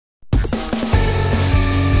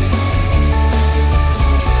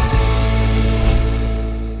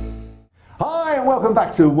Welcome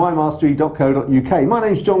back to winemastery.co.uk. My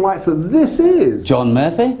name's John Whiteford. This is John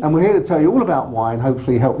Murphy. And we're here to tell you all about wine,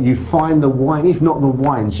 hopefully help you find the wine, if not the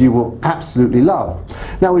wines you will absolutely love.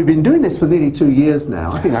 Now, we've been doing this for nearly 2 years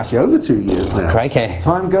now. I think actually over 2 years now. Crikey.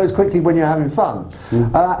 Time goes quickly when you're having fun.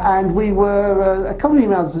 And we were, a couple of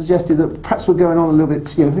emails suggested that perhaps we're going on a little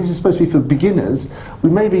bit, if this is supposed to be for beginners,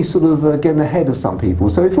 we may be sort of getting ahead of some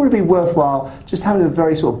people. So we thought it'd be worthwhile just having a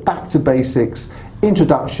very sort of back to basics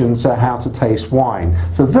introduction to how to taste wine.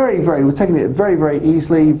 So we're taking it very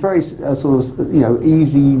easily, very sort of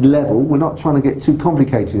easy level. We're not trying to get too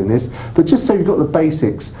complicated in this, but just so you've got the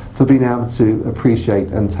basics for being able to appreciate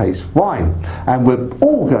and taste wine. And we're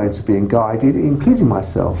all going to be guided, including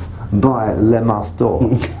myself, by Le Master.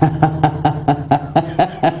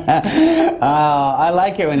 Oh, I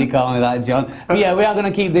like it when you call me that, John. But yeah, we are going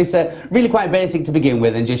to keep this really quite basic to begin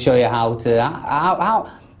with, and just show you how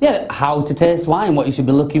to taste wine, what you should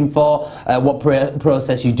be looking for, what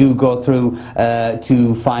process you do go through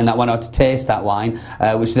to find that wine or to taste that wine,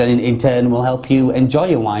 which then in turn will help you enjoy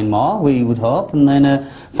your wine more, we would hope, and then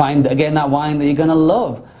find again that wine that you're going to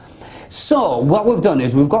love. So what we've done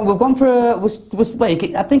is we've gone for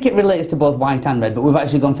I think it relates to both white and red, but we've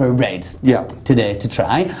actually gone for a red today to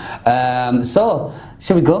try. So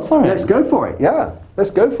shall we go for it? Let's go for it. Yeah, let's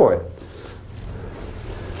go for it.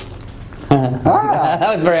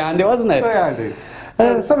 That was very handy, wasn't it? Very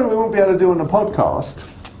handy. Something we won't be able to do on the podcast.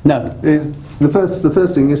 No. Is the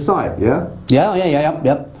first thing is sight, yeah?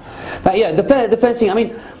 Yeah. But yeah, the first thing, I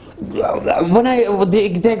mean, when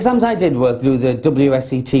the exams I did were through the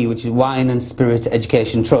WSET, which is Wine and Spirit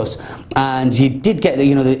Education Trust, and you did get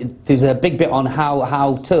there's a big bit on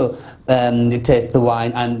how to taste the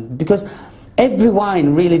wine, and because every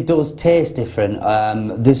wine really does taste different.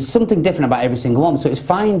 There's something different about every single one, so it's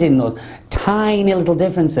finding those tiny little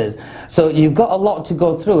differences. So you've got a lot to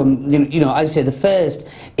go through, and as I say, the first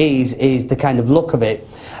is the kind of look of it,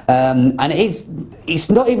 and it's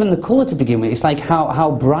not even the colour to begin with. It's like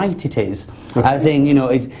how bright it is. Okay. As in,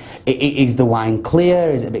 is the wine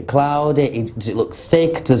clear? Is it a bit cloudy? Does it look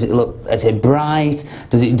thick? Does it look, bright?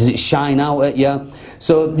 Does it shine out at you?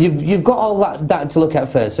 So you've got all that to look at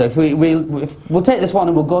first. So if we'll take this one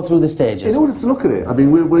and we'll go through the stages. In order to look at it, I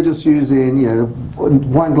mean, we're just using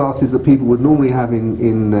wine glasses that people would normally have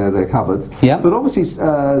in their cupboards. Yeah. But obviously,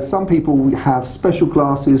 some people have special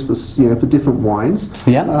glasses for different wines.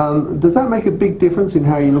 Yeah. Does that make a big difference in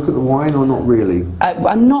how you look at the wine, or not really?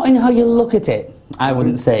 Not in how you look at it, I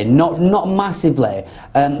wouldn't say. Not massively.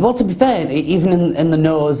 Well, to be fair, even in the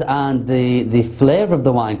nose and the flavour of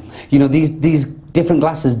the wine, these different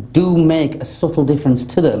glasses do make a subtle difference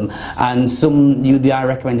to them, and I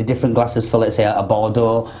recommended different glasses for, let's say, a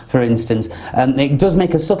Bordeaux, for instance. It does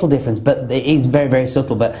make a subtle difference, but it is very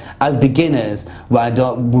subtle. But as beginners, we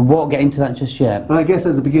won't get into that just yet. And I guess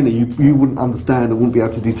as a beginner, you wouldn't understand or wouldn't be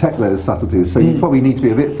able to detect those subtleties. So you probably need to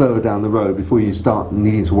be a bit further down the road before you start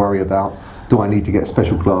needing to worry about, do I need to get a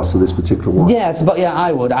special glass for this particular wine? Yes, but yeah,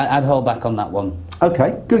 I would. I'd hold back on that one.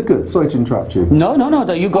 Okay, good. Sorry to interrupt you. No,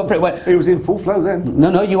 you go for it. It was in full flow then.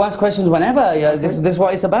 No, you ask questions whenever. Okay. This is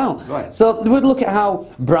what it's about. Right. So we'd look at how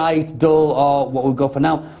bright, dull, or what we'd go for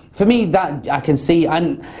now. For me, that I can see,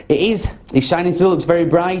 and it's shining through, looks very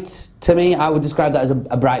bright to me. I would describe that as a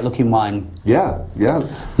bright looking wine. Yeah.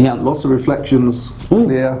 Lots of reflections,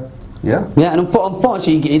 clear. Yeah, and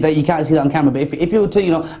unfortunately you can't see that on camera. But if you were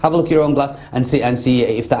to have a look at your own glass and see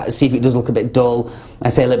if it does look a bit dull, I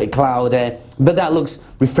say a little bit cloudy, but that looks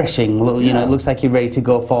refreshing. It looks like you're ready to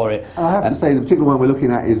go for it. I have to say, the particular one we're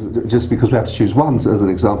looking at is, just because we have to choose one as an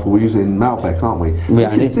example, we're using Malbec, aren't we?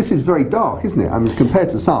 This is very dark, isn't it? I mean, compared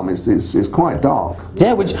to some, it's quite dark.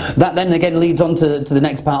 Yeah, which that then again leads on to the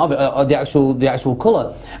next part of it, or the actual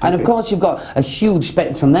colour. And of course, you've got a huge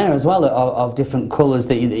spectrum there as well of different colours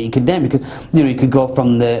that you could name, because you could go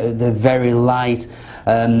from the very light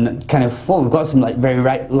we've got some very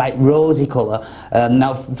light rosy colour.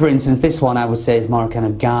 Now, for instance, this one I would say is more kind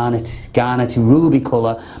of garnety ruby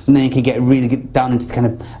colour, and then you could really get down into kind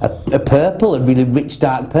of a purple, a really rich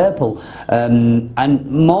dark purple. And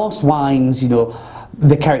most wines,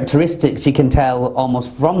 the characteristics you can tell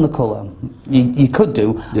almost from the colour. You could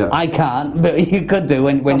do. Yeah. I can't, but you could do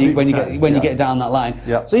when you get down that line.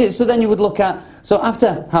 Yeah. So then you would look at,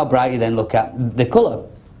 after how bright, you then look at the colour.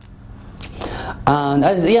 And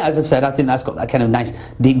as I've said, I think that's got that kind of nice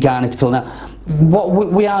deep garnet colour. Now,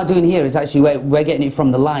 what we are doing here is actually we're getting it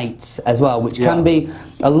from the lights as well, which can be,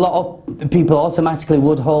 a lot of people automatically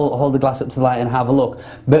would hold the glass up to the light and have a look,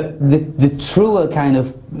 but the truer kind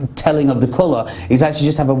of telling of the colour is actually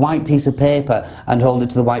just have a white piece of paper and hold it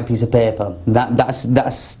to the white piece of paper. That's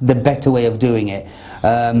the better way of doing it.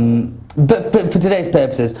 But for today's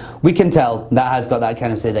purposes, we can tell that has got that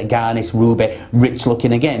kind of, say, that garnish, ruby, rich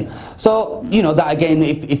looking again. So, you know, that again,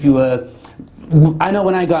 if you were, I know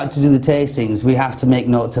when I go out to do the tastings, we have to make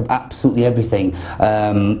notes of absolutely everything.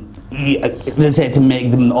 Let's say, to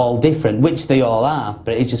make them all different, which they all are,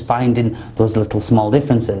 but it's just finding those little small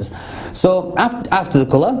differences. So after the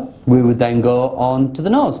colour, we would then go on to the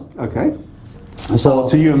nose. Okay. So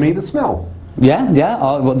to you and me, the smell. Yeah,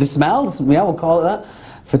 or well, the smells. Yeah, we'll call it that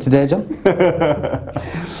for today, John.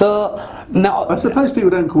 So now, I suppose people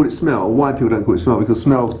don't call it smell. Why people don't call it smell? Because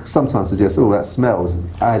smell sometimes suggests, oh, that smells,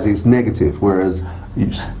 as is negative, whereas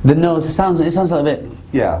the nose, it sounds like a bit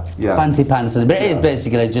fancy pants, but it is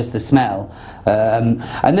basically just the smell,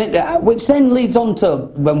 and then which then leads on to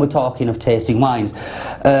when we're talking of tasting wines,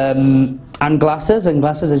 and glasses,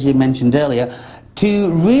 as you mentioned earlier.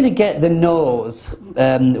 To really get the nose,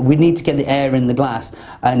 we need to get the air in the glass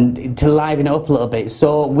and to liven it up a little bit,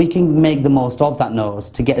 so we can make the most of that nose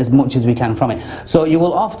to get as much as we can from it. So you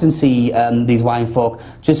will often see these wine folk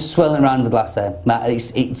just swirling around the glass there.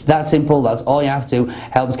 It's that simple. That's all you have to.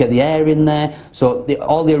 Helps get the air in there, so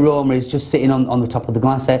all the aroma is just sitting on the top of the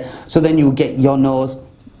glass there. So then you will get your nose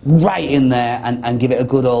right in there and give it a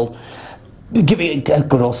good old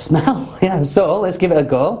smell. Yeah. So let's give it a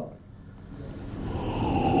go.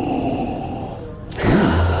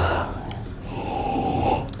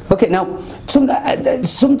 Okay, now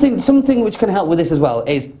something which can help with this as well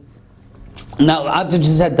is, now I've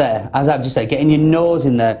just said there, as I've just said, getting your nose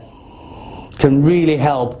in there can really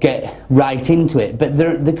help get right into it. But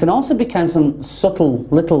there can also be kind of some subtle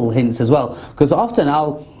little hints as well, because often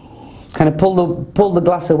I'll kind of pull the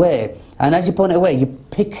glass away, and as you pull it away, you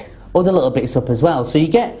pick other little bits up as well. So you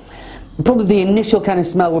get probably the initial kind of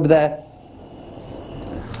smell will be there,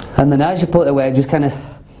 and then as you pull it away, just kind of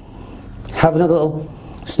have another little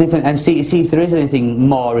sniff and see if there is anything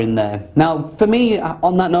more in there. Now, for me,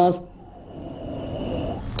 on that nose,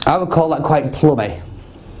 I would call that quite plummy,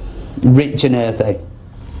 rich and earthy,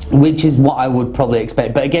 which is what I would probably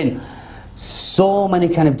expect. But again, so many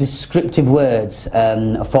kind of descriptive words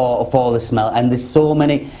for the smell, and there's so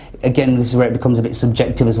many. Again, this is where it becomes a bit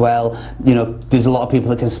subjective as well. You know, there's a lot of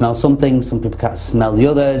people that can smell something, some people can't smell the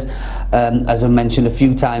others. As I mentioned a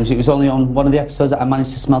few times, it was only on one of the episodes that I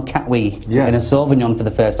managed to smell cat wee in a Sauvignon for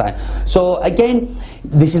the first time. So again,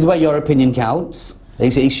 this is where your opinion counts.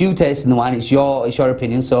 It's you tasting the wine, it's your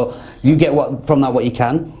opinion, so you get from that what you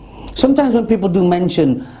can. Sometimes when people do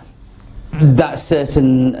mention that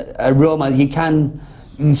certain aroma, you can,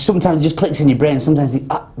 sometimes it just clicks in your brain. Sometimes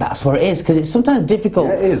that's where it is, because it's sometimes difficult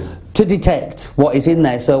to detect what is in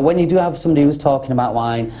there. So when you do have somebody who's talking about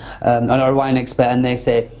wine, or a wine expert, and they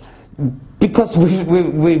say, because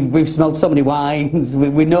we've smelled so many wines,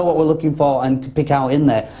 we know what we're looking for and to pick out in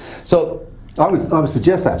there. So I would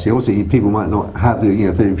suggest, actually, obviously people might not have the,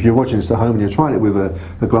 you know, if you're watching this at home and you're trying it with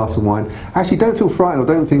a glass of wine, actually don't feel frightened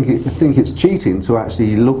or don't think it's cheating to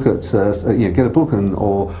actually look at, you know, get a book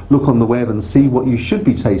or look on the web and see what you should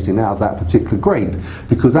be tasting out of that particular grape,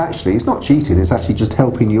 because actually it's not cheating, it's actually just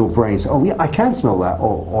helping your brain say, oh yeah, I can smell that,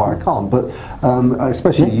 or I can't. But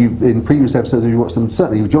especially you, in previous episodes, if you watch them,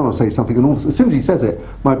 certainly John will say something, and as soon as he says it,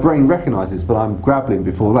 my brain recognises, but I'm grappling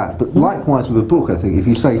before that. But likewise with a book, I think, if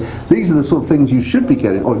you say, these are the sort of things you should be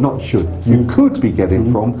getting, or not should, you could be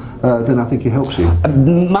getting from, then I think it helps you.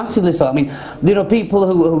 Massively so. I mean, you know,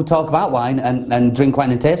 people who talk about wine and drink wine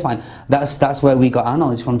and taste wine, that's where we got our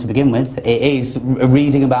knowledge from to begin with. It is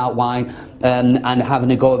reading about wine and having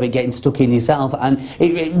a go of it, getting stuck in yourself. And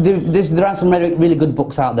there are some really good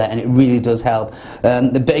books out there, and it really does help.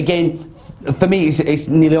 But again, for me, it's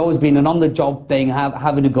nearly always been an on-the-job thing,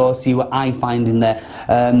 having to go see what I find in there.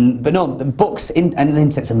 But no, the books and the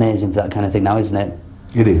internet's amazing for that kind of thing now, isn't it?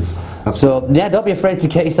 It is. So yeah, don't be afraid to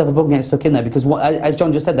get yourself a book and get stuck in there, because as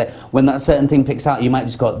John just said there, when that certain thing picks out, you might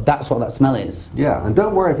just go, that's what that smell is. Yeah, and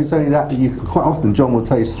don't worry if it's only that. You can, quite often John will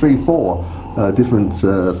taste 3-4 different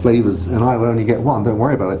flavours, and I will only get one. Don't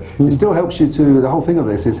worry about it. It still helps you to, the whole thing of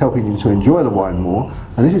this is helping you to enjoy the wine more,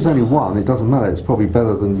 and if it's only one, it doesn't matter, it's probably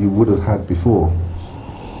better than you would have had before.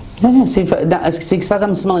 Yeah, see, because as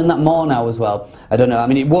I'm smelling that more now as well, I don't know, I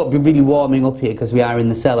mean, it won't be really warming up here because we are in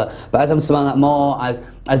the cellar, but as I'm smelling that more,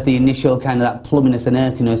 as the initial kind of that plumminess and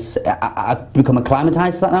earthiness, I become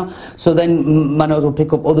acclimatised to that now, so then my nose will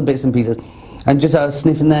pick up other bits and pieces. And just as I was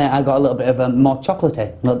sniffing there, I got a little bit of a more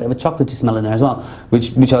chocolatey, a little bit of a chocolatey smell in there as well,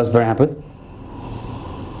 which I was very happy with.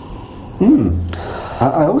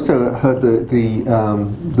 I also heard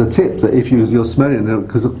the tip that if you're smelling it,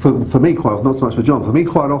 because for me quite often, not so much for John, for me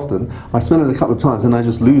quite often, I smell it a couple of times and I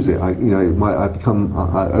just lose it. I become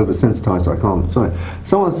oversensitized, so I can't smell it.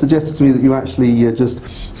 Someone suggested to me that you actually just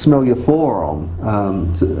smell your forearm,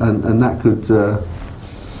 and that could.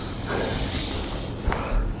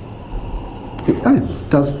 It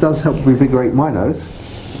does help revigorate my nose,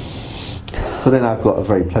 but then I've got a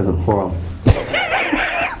very pleasant forearm.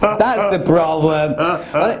 That's the problem.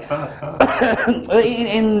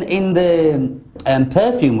 in the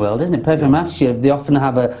perfume world, isn't it? Perfume aftershave, they often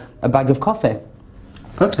have a bag of coffee.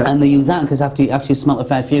 Okay. And they use that because after you smell a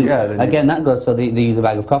fair few, yeah, again that goes, so they use a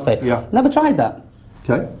bag of coffee. Yeah. Never tried that.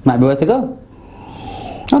 Okay. Might be worth a go.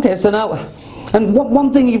 Okay, so now, and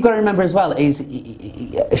one thing you've got to remember as well is,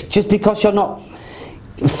 just because you're not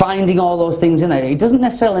finding all those things in there, it doesn't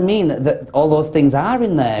necessarily mean that all those things are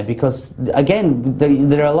in there, because again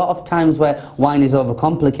there are a lot of times where wine is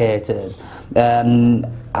overcomplicated,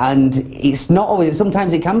 and it's not always.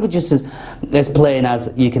 Sometimes it can be just as plain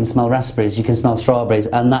as you can smell raspberries, you can smell strawberries,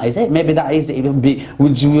 and that is it. Maybe that is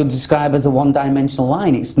would you describe as a one-dimensional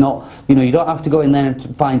wine. It's not, you don't have to go in there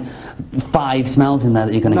and find 5 smells in there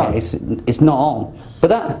that you're going to get. It's not all. But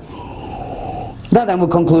that then will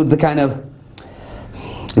conclude the kind of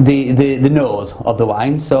the nose of the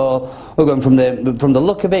wine. So we're going from the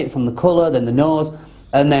look of it, from the colour, then the nose,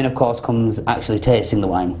 and then of course comes actually tasting the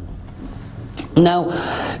wine. Now,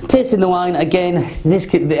 tasting the wine, again, this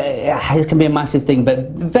can be a massive thing, but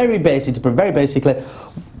very basically,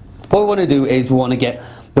 what we want to do is we want to get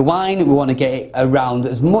the wine, we want to get it around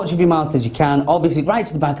as much of your mouth as you can, obviously right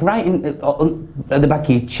to the back, right at the back of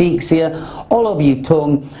your cheeks here, all over your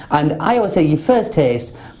tongue. And I always say your first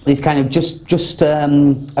taste is kind of just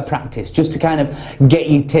a practice, just to kind of get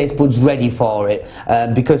your taste buds ready for it,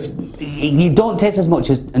 because you don't taste as much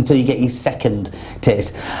until you get your second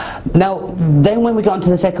taste. Now, then when we got on to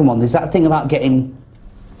the second one, there's that thing about getting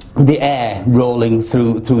the air rolling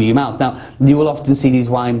through your mouth. Now, you will often see these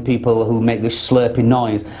wine people who make this slurping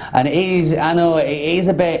noise, and I know it is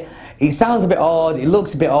a bit, it sounds a bit odd, it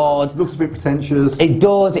looks a bit odd. It looks a bit pretentious. It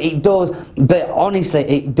does, but honestly,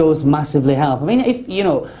 it does massively help. I mean, if,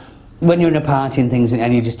 when you're in a party and things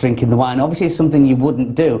and you're just drinking the wine, obviously it's something you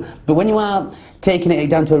wouldn't do, but when you are taking it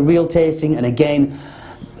down to a real tasting, and again,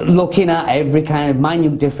 looking at every kind of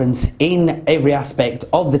minute difference in every aspect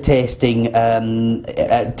of the tasting,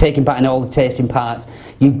 taking part in all the tasting parts,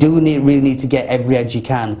 you do really need to get every edge you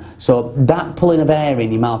can. So that pulling of air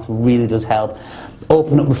in your mouth really does help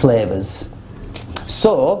open up the flavours.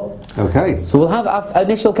 So, okay. So we'll have our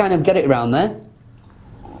initial kind of get it around there.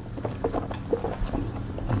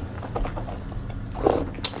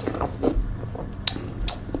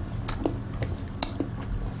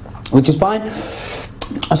 Which is fine.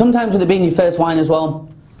 Sometimes with it being your first wine as well,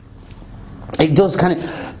 it does kind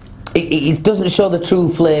of, it doesn't show the true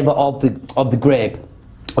flavour of the grape.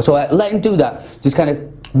 So let him do that. Just kind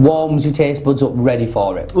of warms your taste buds up, ready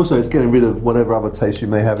for it. Also, it's getting rid of whatever other taste you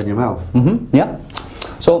may have in your mouth. Yeah.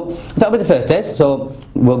 So that'll be the first taste. So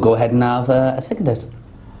we'll go ahead and have a second taste.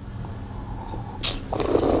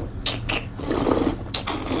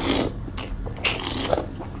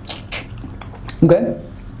 Okay.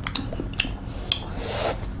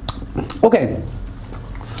 Okay,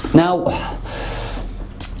 now,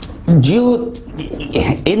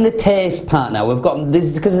 in the taste part now, we've got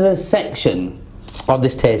this, because there's a section of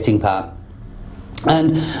this tasting part,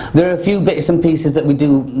 and there are a few bits and pieces that we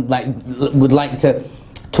would like to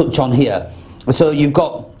touch on here. So you've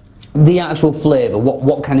got the actual flavour,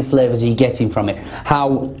 what kind of flavours are you getting from it,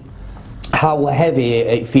 how heavy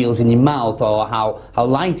it feels in your mouth, or how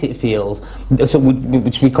light it feels, so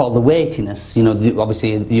which we call the weightiness.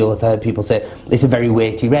 Obviously you'll have heard people say it's a very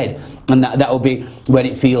weighty red, and that will be when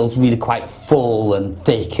it feels really quite full and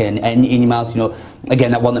thick and in your mouth, again,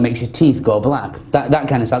 that one that makes your teeth go black, that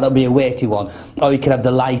kind of style, that'll be a weighty one. Or you could have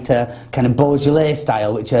the lighter kind of Beaujolais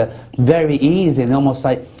style, which are very easy and almost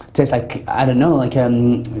taste like, I don't know, like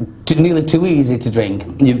nearly too easy to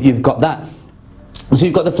drink. You've got that. So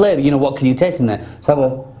you've got the flavour, what can you taste in there? So have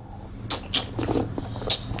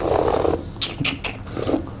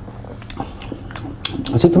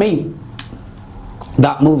a... See, for me,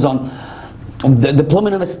 that moves on. The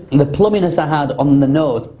plumminess I had on the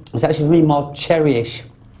nose is actually for me more cherryish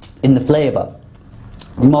in the flavour.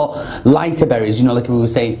 More lighter berries, like we were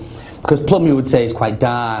saying, because plum you would say is quite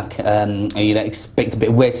dark, and you'd expect a bit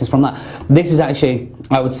of weightiness from that. This is actually,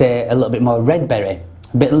 I would say, a little bit more red berry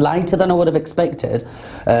a bit lighter than I would have expected,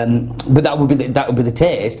 but that would be the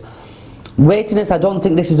taste. Weightiness, I don't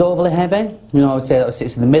think this is overly heavy. You know, I would say that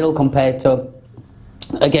sits in the middle compared to,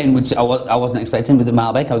 again, which I wasn't expecting with the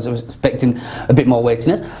Malbec. I was expecting a bit more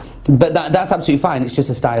weightiness, but that's absolutely fine. It's just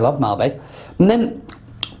a style of Malbec. And then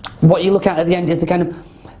what you look at the end is the kind of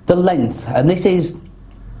the length, and this is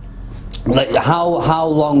like how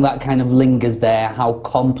long that kind of lingers there, how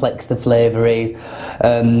complex the flavour is.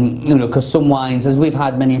 You know, because some wines, as we've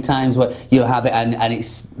had many times, where you'll have it and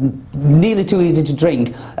it's nearly too easy to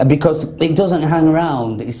drink because it doesn't hang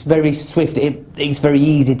around. It's very swift. It's very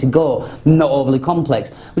easy to go, not overly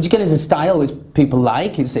complex. Which again is a style which people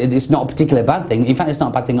like. It's not a particularly bad thing. In fact, it's not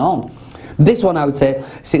a bad thing at all. This one, I would say,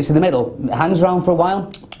 sits in the middle. It hangs around for a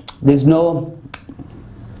while. It's not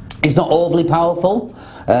overly powerful.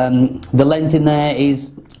 The length in there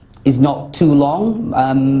is not too long.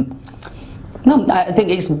 No, I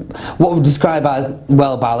think it's what we describe as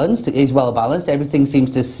well balanced. It is well balanced. Everything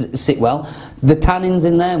seems to sit well. The tannins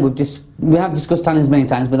in there, we have discussed tannins many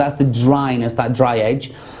times, but that's the dryness, that dry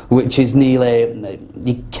edge, which is nearly,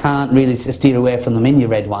 you can't really steer away from them in your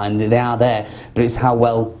red wine. They are there, but it's how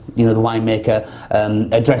well, you know, the winemaker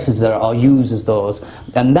addresses them or uses those.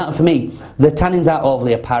 And that, for me, the tannins aren't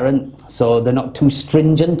overly apparent, so they're not too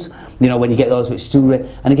stringent. You know, when you get those which do,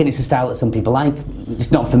 and again, it's a style that some people like.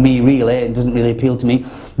 It's not for me really. It doesn't really appeal to me.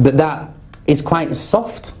 But that is quite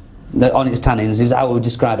soft on its tannins, is how I would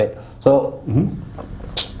describe it. So.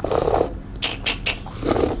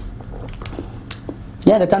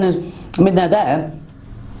 Yeah, the tannins, I mean, they're there,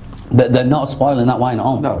 but they're not spoiling that wine at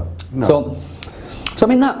all. No. So I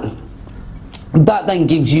mean, that then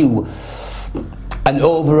gives you an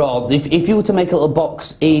overall, if you were to make a little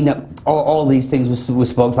box in all these things we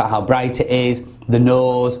spoke about, how bright it is, the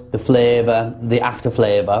nose, the flavour, the after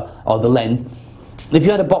flavour, or the length, if you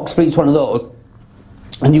had a box for each one of those,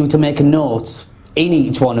 and you were to make a note in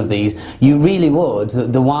each one of these, you really would.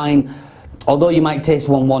 The wine, although you might taste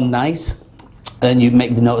one night, and you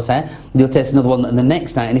make the notes there, you'll taste another one the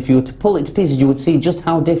next night, and if you were to pull it to pieces, you would see just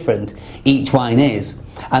how different each wine is.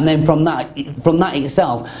 And then from that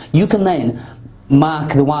itself, you can then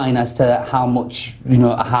mark the wine as to how much, you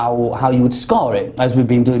know, how you would score it, as we've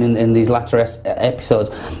been doing in these latter episodes.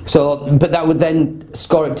 So, but that would then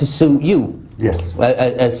score it to suit you. Yes.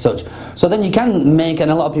 As such. So then you can make,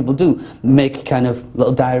 and a lot of people do, make kind of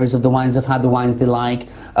little diaries of the wines they've had, the wines they like,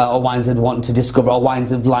 or wines they'd want to discover, or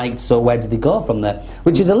wines they've liked, so where do they go from there?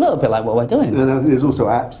 Which is a little bit like what we're doing. And there's also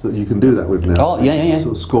apps that you can do that with now. Oh, yeah. You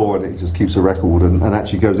sort of score, and it just keeps a record and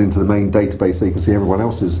actually goes into the main database so you can see everyone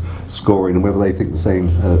else's scoring and whether they think the same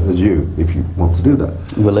as you, if you want to do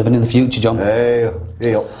that. We're living in the future, John. Hey.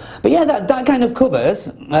 But yeah, that kind of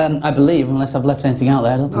covers, I believe, unless I've left anything out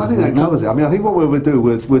there. I think that covers it. I mean, I think what we'll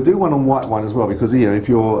do one on white wine as well, not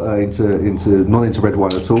into red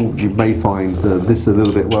wine at all, you may find this a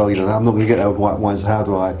little bit, well, you know, I'm not going to get that with white wine, so how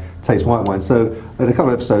do I taste white wine? So in a couple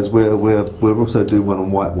of episodes we'll also do one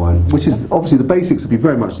on white wine, which is obviously the basics will be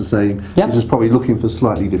very much the same. Yep. You're just probably looking for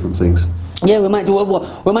slightly different things. Yeah, we might up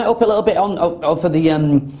a little bit on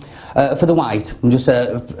for the white, and just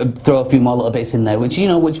throw a few more little bits in there, which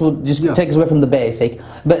will just take us away from the basic.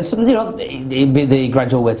 But it'd be the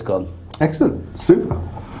gradual way to go. Excellent, super,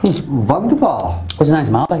 wunderbar. It was a nice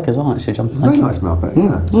Malbec as well, actually, John. Very nice Malbec.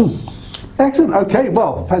 Yeah. Excellent. Okay,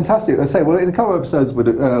 well, fantastic. I say, well, in a couple of episodes we'll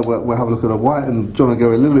have a look at a white, and John will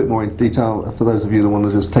go a little bit more into detail for those of you that want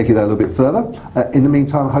to just take it there a little bit further. In the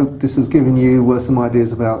meantime, I hope this has given you some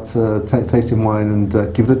ideas about tasting wine,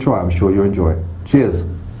 and give it a try. I'm sure you'll enjoy it. Cheers.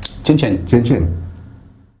 Chin chin. Chin chin.